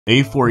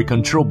A4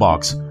 control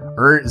box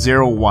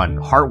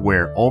ER01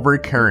 hardware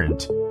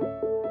overcurrent.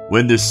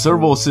 When the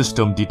servo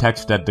system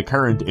detects that the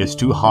current is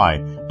too high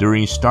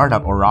during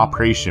startup or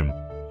operation,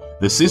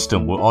 the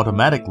system will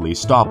automatically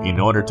stop in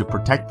order to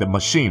protect the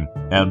machine,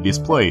 and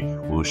display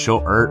will show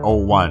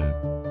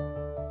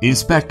ER01.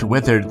 Inspect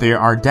whether there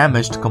are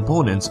damaged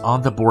components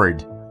on the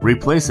board,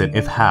 replace it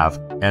if have,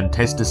 and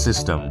test the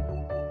system.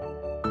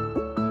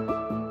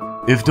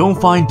 If don't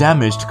find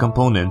damaged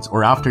components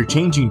or after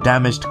changing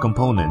damaged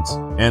components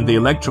and the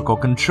electrical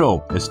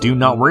control is still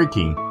not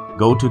working,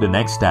 go to the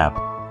next step.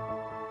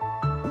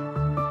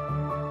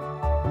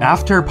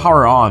 After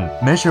power on,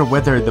 measure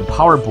whether the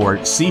power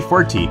board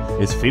C40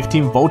 is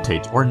 15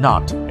 voltage or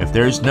not. If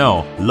there is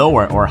no,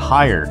 lower or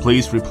higher,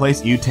 please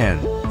replace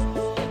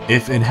U10.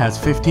 If it has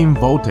 15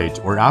 voltage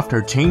or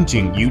after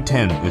changing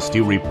U10 is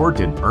still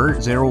reported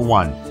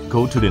ER01,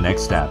 go to the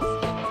next step.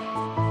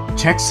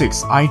 Check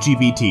 6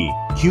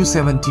 IGBT,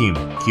 Q17,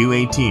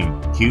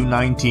 Q18,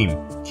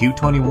 Q19,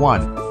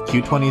 Q21,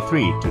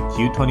 Q23 to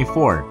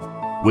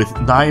Q24 with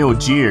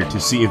diode gear to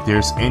see if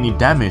there's any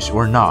damage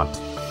or not.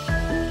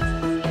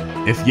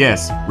 If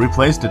yes,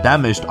 replace the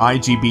damaged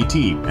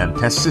IGBT and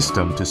test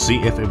system to see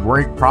if it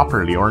worked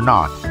properly or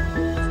not.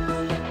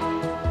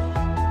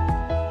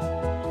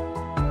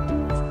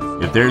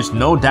 If there is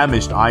no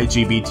damaged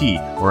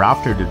IGBT or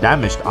after the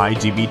damaged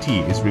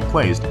IGBT is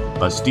replaced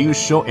but still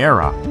show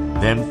error,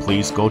 then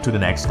please go to the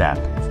next step.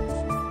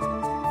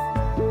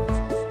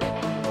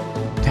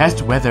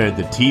 Test whether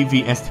the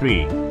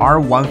TVS3,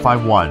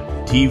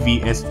 R151,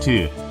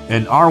 TVS2,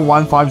 and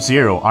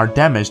R150 are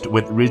damaged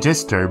with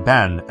resistor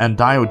band and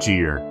diode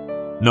gear.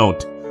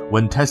 Note,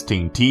 when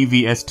testing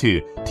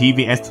TVS2,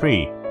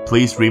 TVS3,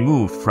 please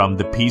remove from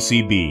the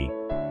PCB.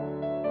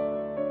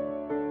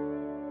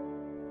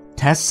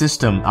 Test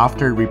system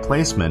after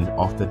replacement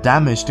of the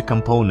damaged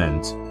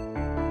components.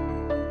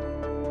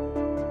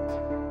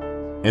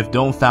 If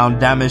don't found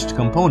damaged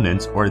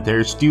components or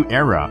there's still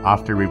error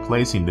after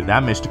replacing the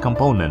damaged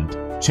component,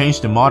 change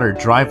the motor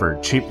driver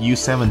chip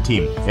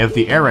U17. If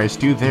the error is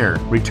still there,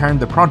 return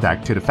the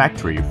product to the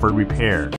factory for repair.